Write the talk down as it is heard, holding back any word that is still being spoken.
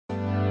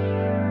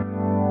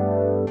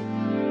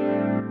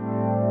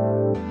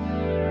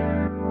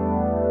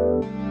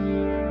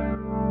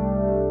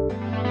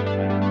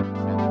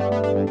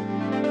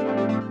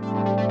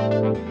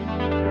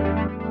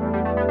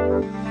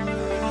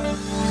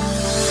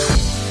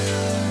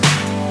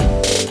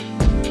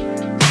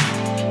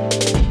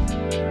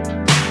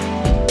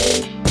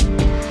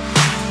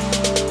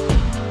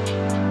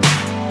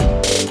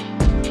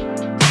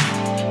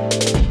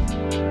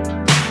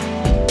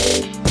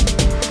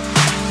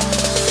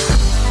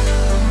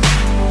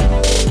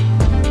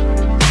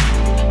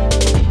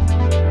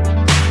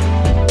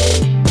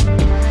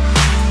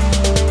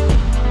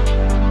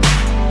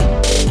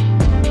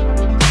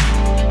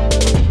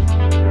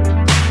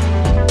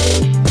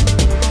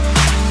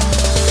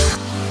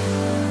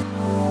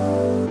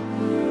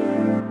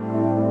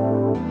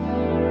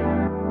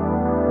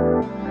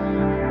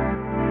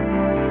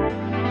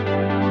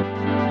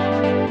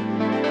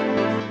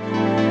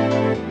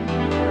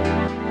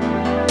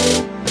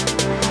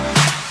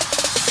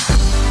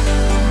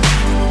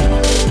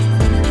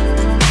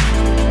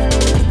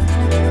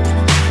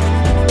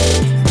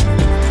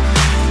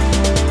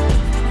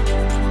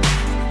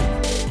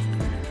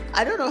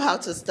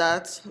to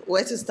start,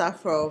 where to start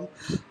from,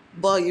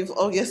 but you've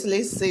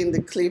obviously seen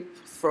the clip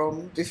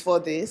from before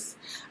this,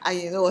 and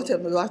you know what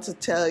I'm about to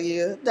tell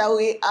you, that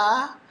we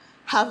are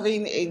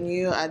having a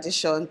new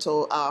addition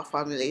to our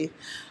family.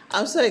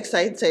 I'm so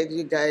excited,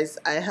 you guys.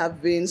 I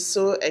have been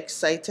so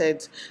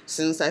excited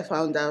since I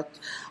found out.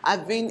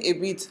 I've been a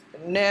bit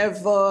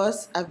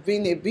nervous, I've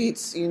been a bit,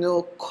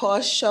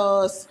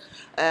 cautious,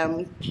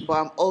 but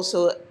I'm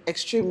also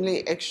extremely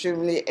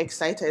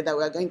excited that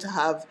we're going to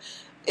have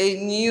a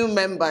new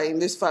member in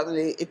this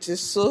family. It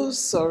is so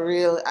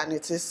surreal and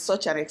it is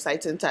such an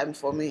exciting time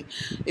for me,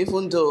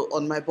 even though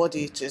on my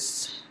body it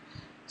is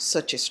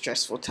such a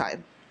stressful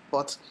time.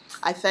 But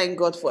I thank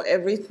God for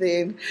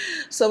everything.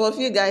 Some of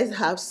you guys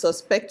have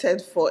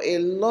suspected for a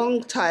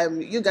long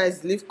time. You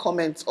guys leave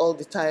comments all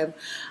the time,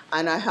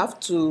 and I have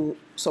to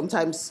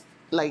sometimes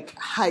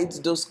hide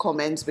those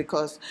comments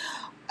because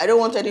I don't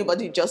want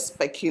anybody just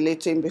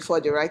speculating before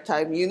the right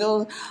time.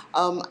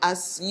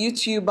 As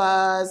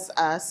YouTubers,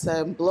 as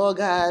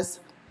bloggers,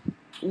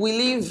 we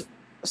live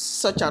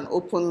such an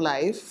open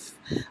life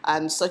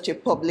and such a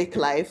public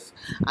life,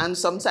 and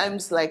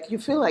sometimes you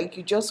feel like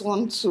you just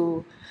want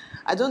to,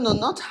 I don't know,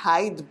 not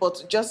hide,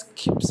 but just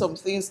keep some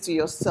things to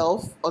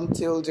yourself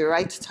until the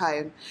right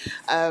time.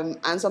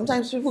 And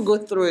sometimes people go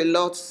through a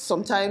lot.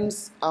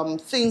 Sometimes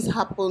things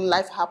happen,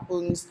 life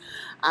happens,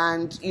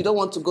 and you don't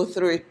want to go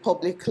through it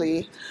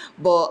publicly.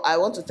 But I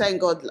want to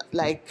thank God,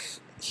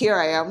 here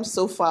I am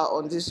so far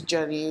on this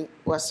journey.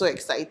 We're so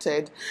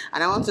excited.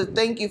 And I want to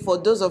thank you for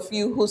those of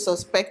you who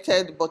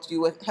suspected, but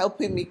you were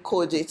helping me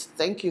code it.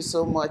 Thank you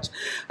so much.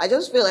 I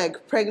just feel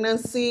like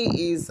pregnancy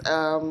is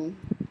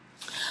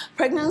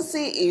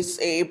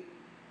a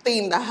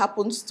thing that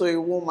happens to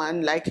a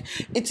woman.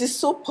 It is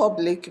so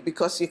public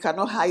because you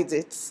cannot hide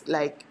it.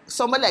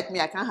 Somebody like me,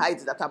 I can't hide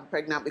that I'm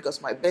pregnant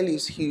because my belly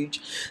is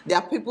huge. There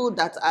are people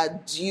that are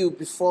due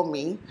before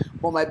me,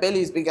 but my belly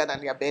is bigger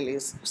than their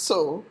bellies.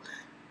 So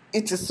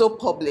it is so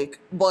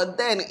public, but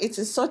then it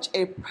is such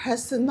a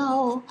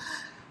personal,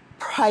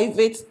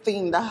 private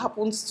thing that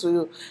happens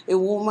to a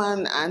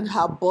woman and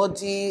her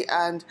body,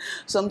 and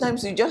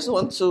sometimes you just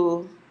want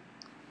to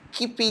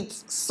keep it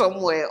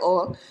somewhere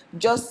or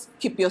just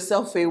keep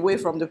yourself away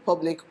from the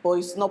public, but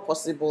it's not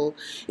possible.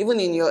 Even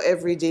in your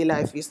everyday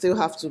life, you still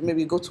have to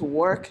maybe go to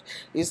work,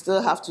 you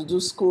still have to do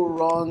school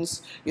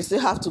runs, you still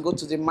have to go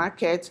to the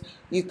market.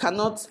 You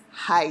cannot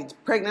hide.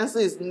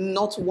 Pregnancy is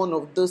not one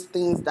of those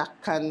things that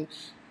can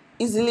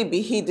easily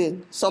be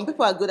hidden. Some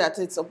people are good at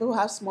it. Some people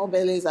have small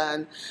bellies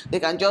and they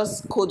can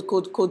just code.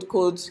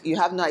 You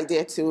have no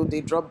idea till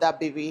they drop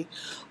that baby.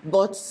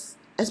 But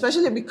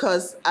especially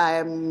because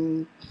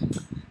I'm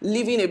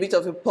living a bit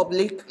of a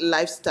public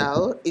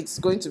lifestyle, it's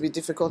going to be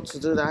difficult to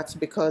do that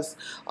because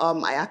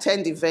I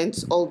attend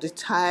events all the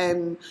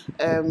time.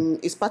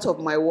 It's part of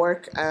my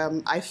work.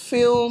 I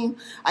film,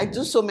 I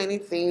do so many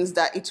things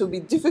that it will be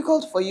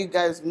difficult for you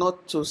guys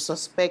not to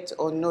suspect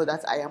or know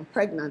that I am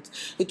pregnant.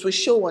 It will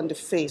show on the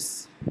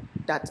face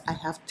that I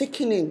have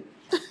taken in.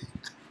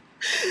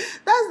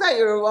 That's that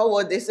Yoruba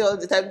word they say all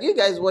the time. Do you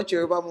guys watch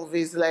Yoruba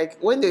movies?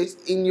 When they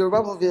in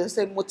Yoruba movies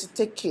they say moti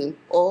taking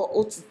or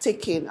oti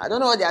taking. I don't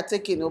know what they are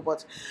taking,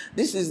 but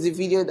this is the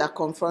video that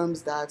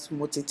confirms that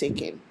moti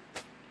taking.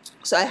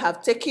 So I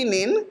have taken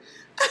in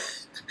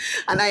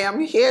and I am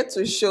here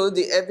to show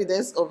the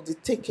evidence of the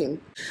taking.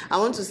 I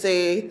want to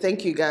say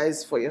thank you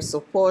guys for your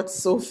support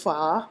so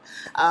far.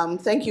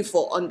 Thank you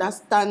for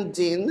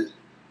understanding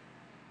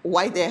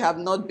why there have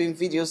not been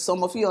videos.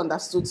 Some of you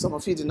understood, some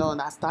of you did not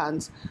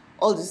understand.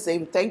 All the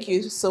same, thank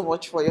you so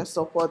much for your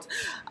support.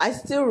 I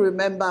still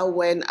remember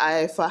when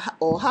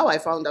how I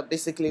found out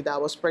basically that I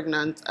was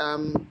pregnant.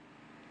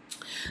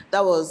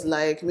 That was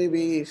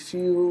maybe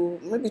 2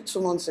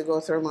 months ago,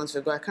 3 months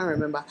ago, I can't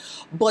remember.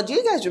 But do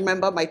you guys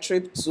remember my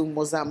trip to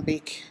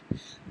Mozambique?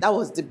 That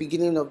was the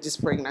beginning of this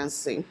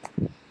pregnancy.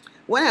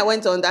 When I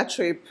went on that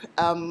trip,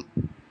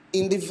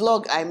 in the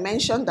vlog, I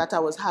mentioned that I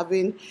was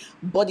having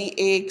body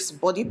aches,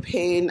 body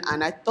pain,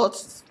 and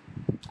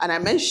I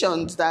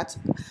mentioned that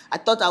I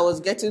thought I was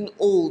getting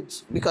old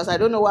because I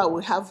don't know why I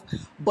would have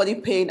body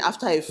pain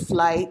after a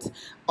flight.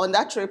 On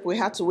that trip, we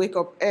had to wake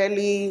up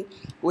early,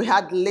 we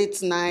had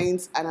late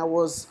nights, and I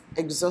was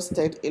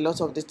exhausted a lot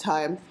of the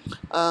time.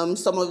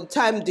 Some of the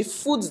time, the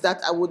foods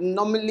that I would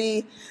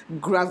normally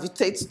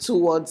gravitate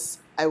towards,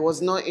 I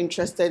was not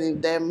interested in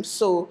them.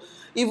 So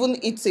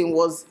even eating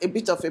was a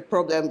bit of a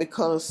problem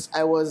because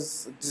I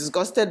was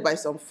disgusted by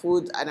some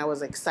food and I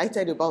was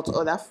excited about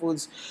other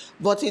foods.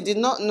 But it did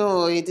not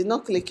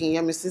click in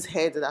Yemi's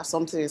head that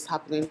something is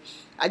happening.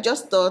 I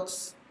just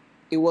thought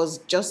it was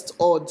just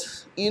odd.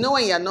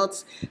 When you're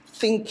not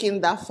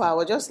thinking that far,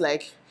 we're just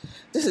like,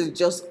 this is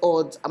just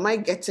odd. Am I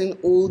getting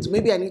old?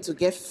 Maybe I need to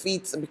get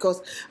fit,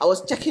 because I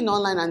was checking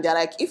online and they're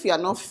like, if you're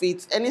not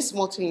fit, any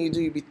small thing you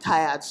do, you'll be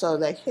tired. So I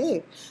was like,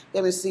 hey,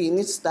 let me see, you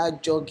need to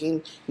start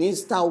jogging, you need to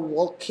start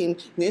walking,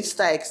 you need to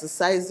start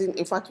exercising.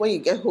 In fact, when you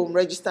get home,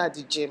 register at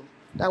the gym.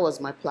 That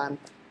was my plan.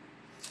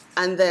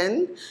 And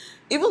then,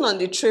 even on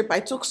the trip, I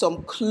took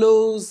some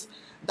clothes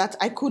that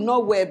I could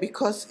not wear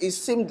because it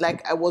seemed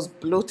like I was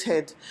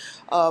bloated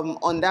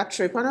on that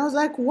trip. And I was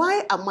like,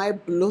 why am I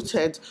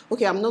bloated?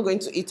 Okay, I'm not going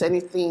to eat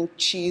anything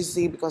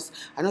cheesy because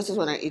I notice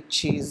when I eat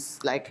cheese,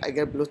 like I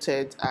get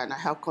bloated and I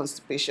have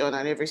constipation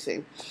and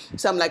everything.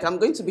 So I'm like, I'm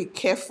going to be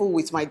careful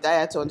with my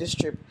diet on this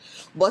trip.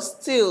 But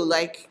still,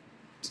 like,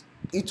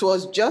 it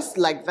was just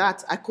like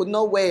that. I could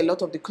not wear a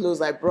lot of the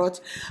clothes I brought.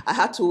 I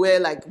had to wear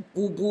like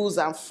boo-boos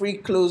and free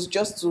clothes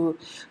just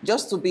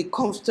to be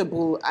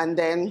comfortable. And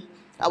then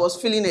I was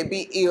feeling a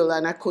bit ill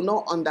and I could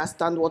not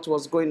understand what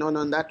was going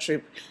on that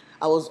trip.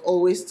 I was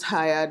always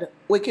tired.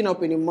 Waking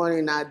up in the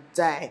morning, I'd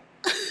die.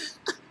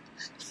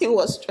 It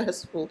was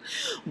stressful,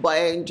 but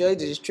I enjoyed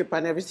the trip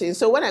and everything.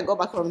 So when I got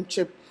back from the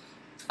trip,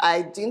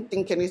 I didn't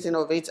think anything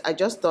of it. I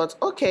just thought,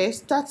 okay,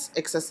 start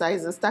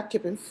exercising, start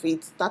keeping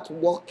fit, start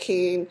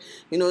walking,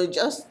 you know,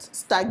 just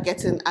start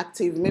getting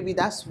active. Maybe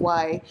that's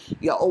why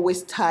you're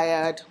always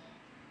tired.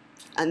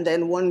 And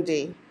then one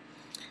day,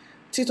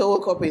 Tito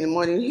woke up in the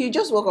morning. He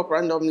just woke up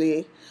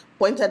randomly,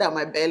 pointed at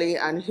my belly,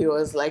 and he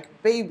was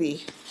like,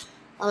 baby.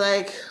 I'm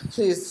like,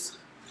 please,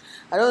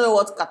 I don't know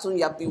what cartoon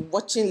you have been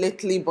watching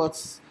lately,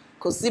 but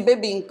could see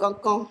baby in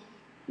Kankan.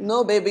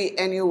 No baby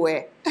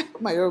anywhere.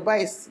 My Yoruba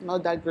is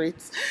not that great.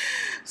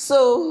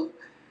 So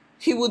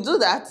he would do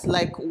that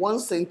like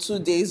once in 2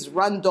 days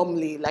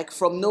randomly, like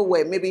from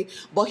nowhere, maybe.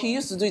 But he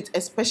used to do it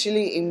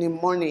especially in the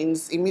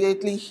mornings.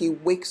 Immediately he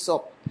wakes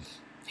up,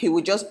 he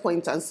would just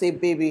point and say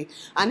baby.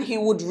 And he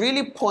would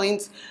really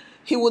point.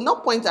 He would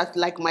not point at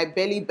like my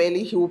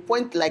belly. He would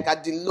point like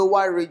at the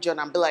lower region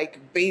and be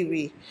like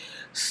baby.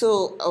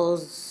 So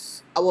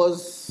I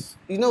was,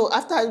 you know,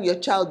 after your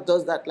child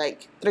does that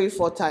like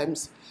 3-4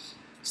 times,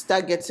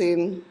 start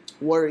getting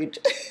worried.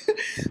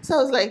 So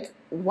I was like,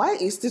 why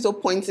is Tito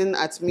pointing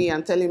at me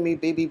and telling me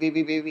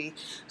baby?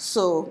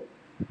 So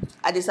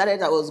I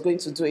decided I was going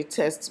to do a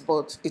test,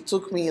 but it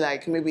took me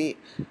like maybe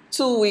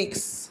 2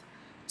 weeks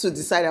to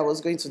decide I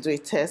was going to do a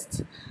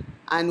test.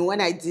 And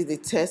when I did the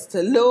test,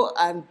 lo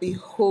and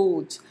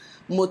behold,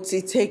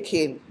 Moti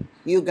taken,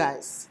 you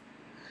guys,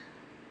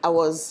 I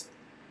was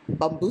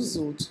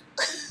bamboozled.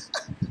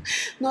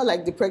 Not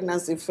like the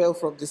pregnancy fell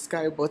from the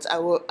sky, but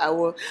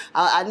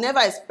I never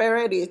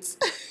expected it.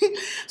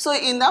 So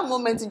in that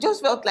moment, it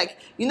just felt like,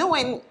 you know,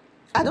 when,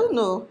 I don't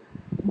know,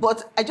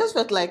 but I just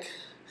felt like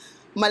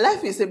my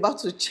life is about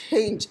to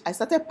change. I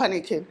started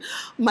panicking.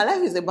 My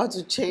life is about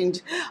to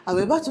change. I'm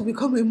about to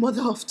become a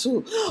mother of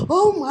 2.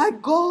 Oh my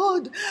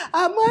God,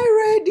 am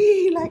I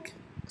ready? Like,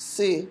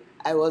 see,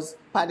 I was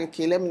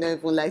panicking. Let me not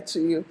even lie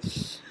to you.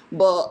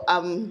 But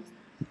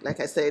like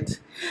I said,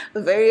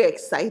 very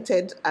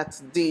excited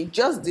at the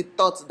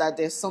thought that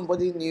there's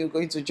somebody new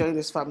going to join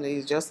this family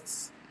is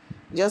just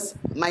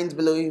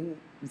mind-blowing,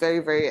 very,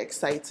 very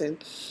exciting.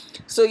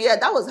 So yeah,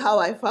 that was how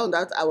I found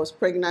out I was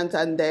pregnant.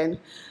 And then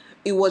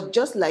it was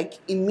just like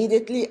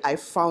immediately I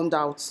found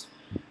out,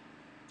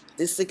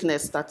 the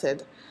sickness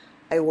started.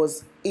 I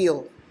was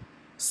ill,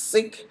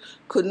 sick,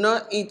 could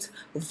not eat,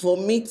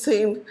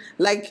 vomiting,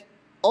 like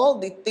all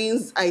the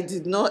things I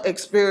did not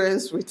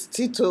experience with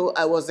Tito,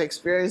 I was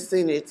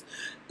experiencing it.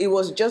 It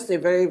was just a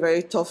very,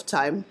 very tough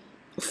time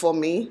for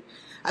me.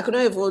 I could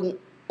not even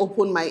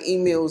open my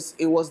emails.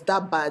 It was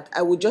that bad.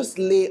 I would just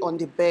lay on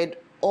the bed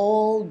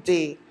all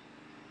day,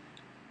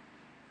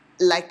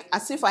 like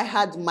as if I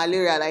had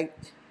malaria. Like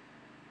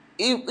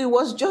it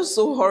was just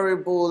so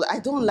horrible. I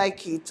don't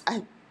like it.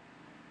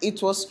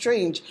 It was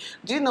strange.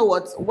 Do you know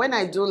what? When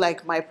I do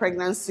like my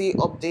pregnancy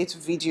update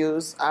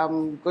videos,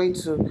 I'm going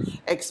to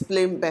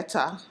explain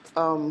better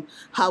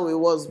how it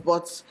was,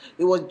 but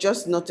it was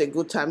just not a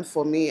good time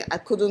for me. I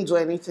couldn't do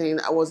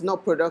anything. I was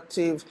not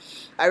productive.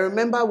 I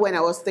remember when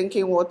I was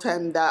thinking one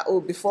time that,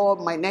 oh, before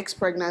my next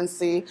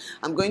pregnancy,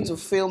 I'm going to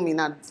film in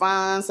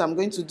advance. I'm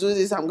going to do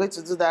this. I'm going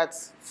to do that.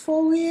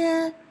 For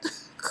where?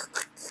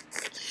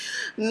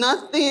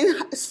 Nothing.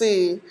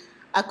 See,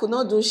 I could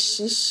not do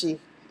shishi.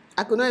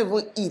 I could not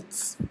even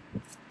eat.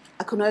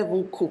 I could not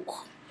even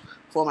cook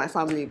for my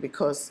family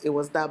because it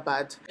was that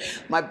bad.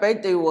 My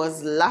birthday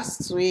was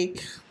last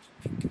week.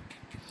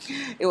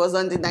 It was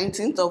on the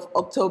 19th of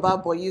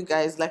October, but you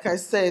guys, like I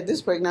said,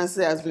 this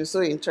pregnancy has been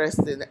so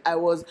interesting. I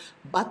was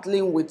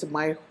battling with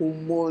my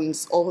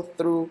hormones all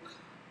through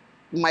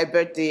my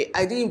birthday.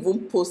 I didn't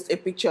even post a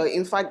picture.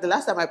 In fact, the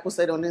last time I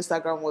posted on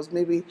Instagram was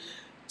maybe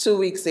 2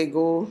 weeks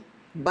ago.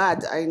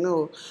 Bad, I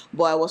know,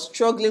 but I was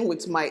struggling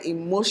with my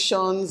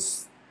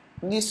emotions.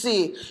 You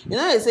see, you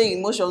know, they say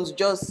emotions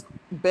just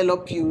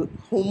envelop you,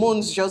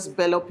 hormones just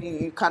envelop you.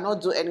 You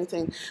cannot do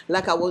anything.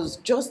 Like I was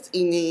just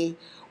in a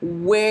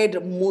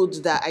weird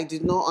mood that I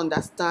did not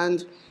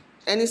understand.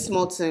 Any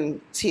small thing,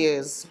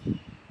 tears.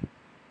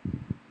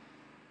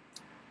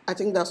 I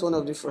think that's one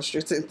of the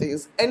frustrating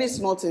things. Any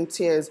small thing,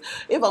 tears.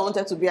 If I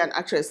wanted to be an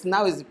actress,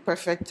 now is the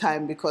perfect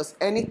time because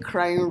any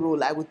crying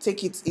role, I would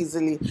take it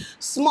easily.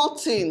 Small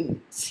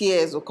thing,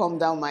 tears will come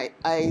down my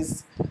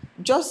eyes.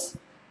 Just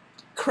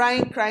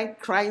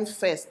crying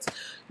first,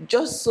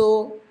 just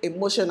so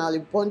emotional, a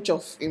bunch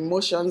of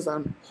emotions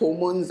and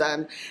hormones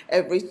and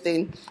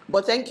everything.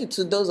 But thank you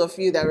to those of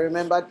you that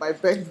remembered my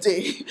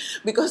birthday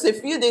because a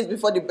few days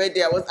before the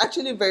birthday I was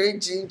actually very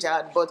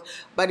gingered, but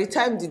by the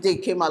time the day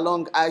came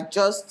along I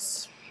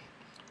just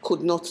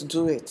could not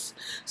do it.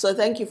 So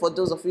thank you for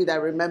those of you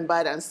that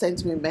remembered and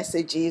sent me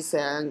messages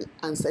and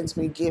sent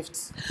me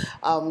gifts.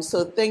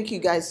 So thank you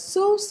guys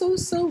so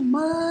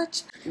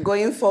much.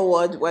 Going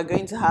forward, we're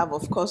going to have,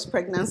 of course,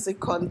 pregnancy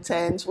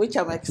content, which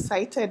I'm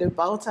excited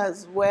about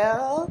as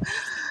well.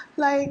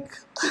 Like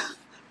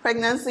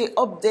pregnancy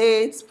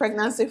updates,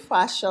 pregnancy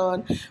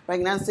fashion,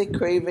 pregnancy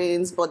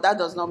cravings, but that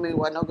does not mean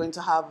we're not going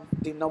to have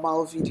the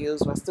normal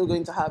videos. We're still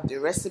going to have the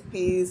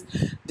recipes,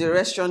 the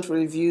restaurant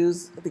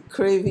reviews, the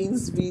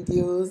cravings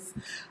videos.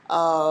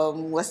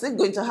 We're still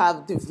going to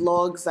have the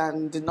vlogs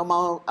and the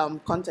normal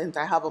content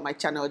I have on my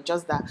channel,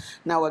 just that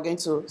now we're going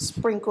to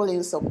sprinkle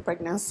in some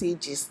pregnancy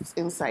gists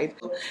inside.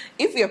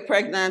 If you're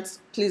pregnant,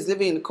 please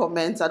leave it in the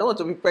comments. I don't want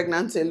to be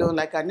pregnant alone.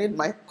 Like, I need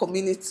my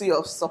community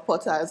of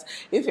supporters.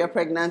 If you're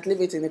pregnant,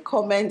 leave it in the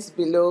comments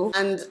below.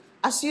 And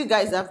as you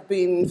guys have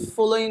been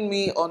following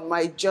me on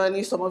my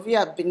journey, some of you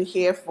have been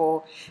here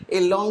for a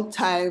long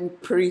time,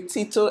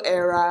 pre-Tito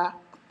era,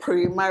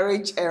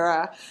 pre-marriage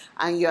era,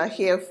 and you're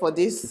here for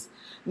this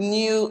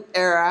new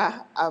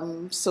era.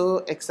 I'm so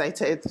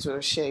excited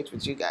to share it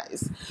with you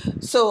guys.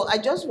 So I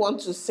just want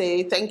to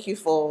say thank you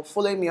for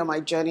following me on my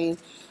journey,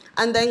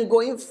 and then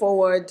going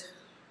forward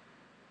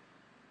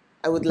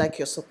I would like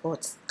your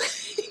support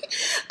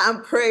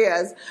and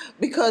prayers,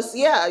 because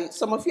yeah,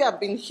 some of you have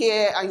been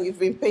here and you've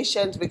been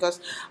patient, because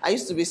I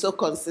used to be so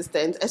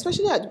consistent,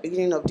 especially at the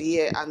beginning of the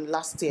year and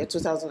last year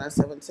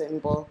 2017,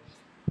 but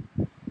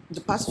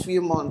the past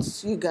few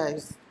months, you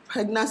guys,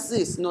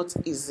 pregnancy is not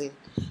easy.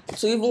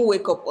 To even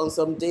wake up on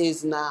some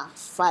days, nah,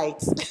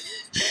 fight,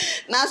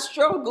 nah,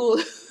 struggle.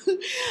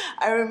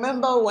 I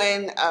remember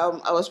when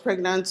I was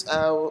pregnant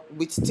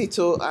with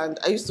Tito, and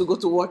I used to go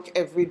to work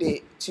every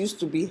day. It used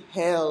to be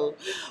hell,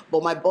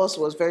 but my boss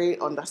was very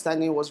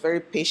understanding, was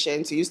very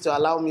patient. He used to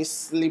allow me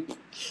sleep.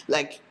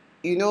 Like,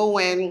 you know,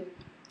 when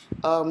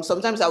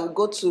sometimes I would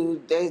go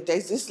to,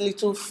 there's this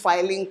little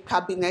filing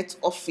cabinet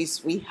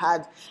office we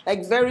had,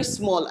 like very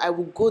small. I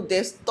would go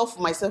there, stuff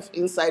myself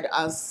inside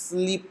and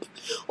sleep,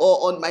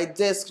 or on my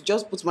desk,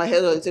 just put my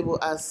head on the table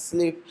and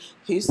sleep.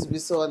 He used to be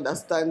so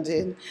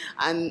understanding.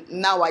 And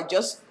now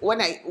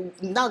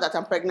now that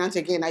I'm pregnant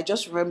again, I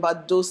just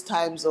remember those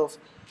times of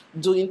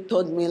doing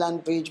third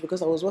mainland bridge,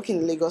 because I was working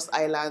in Lagos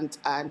Island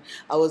and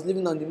I was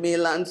living on the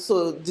mainland,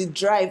 so the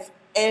drive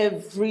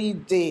every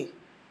day.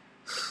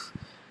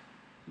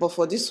 But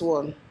for this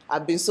one,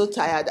 I've been so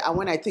tired, and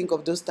when I think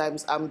of those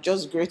times, I'm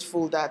just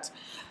grateful that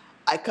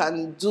I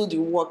can do the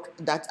work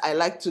that I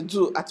like to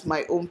do at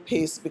my own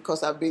pace,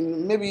 because I've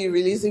been maybe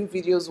releasing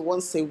videos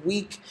once a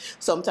week,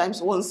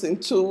 sometimes once in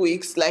 2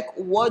 weeks. Like,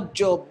 what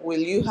job will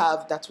you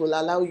have that will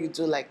allow you to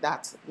do like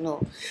that?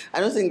 No,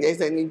 I don't think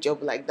there's any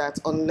job like that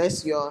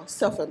unless you're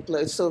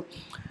self-employed. So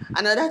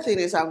another thing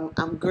is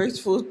I'm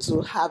grateful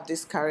to have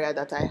this career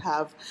that I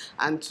have,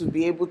 and to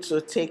be able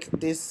to take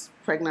this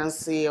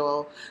pregnancy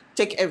or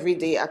take every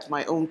day at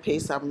my own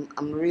pace. I'm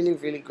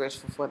really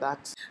grateful for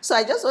that. So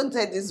I just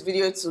wanted this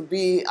video to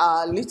be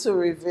a little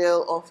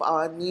reveal of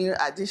our new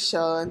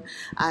addition,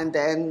 and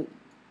then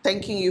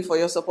thanking you for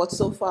your support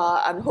so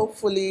far, and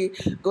hopefully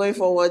going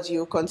forward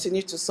you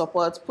continue to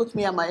support. Put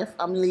me and my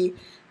family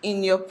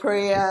in your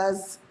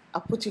prayers.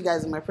 I'll put you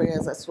guys in my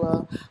prayers as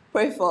well.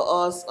 Pray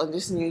for us on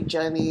this new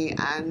journey,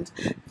 and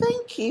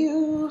thank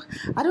you.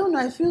 I don't know,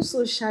 I feel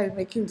so shy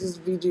making this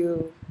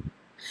video.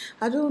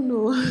 I don't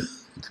know.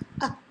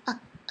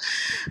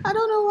 I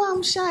don't know why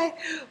I'm shy,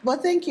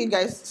 but thank you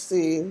guys.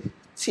 See,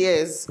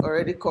 tears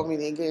already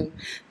coming again.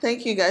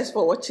 Thank you guys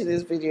for watching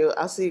this video.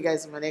 I'll see you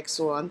guys in my next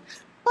one.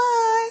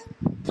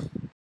 Bye.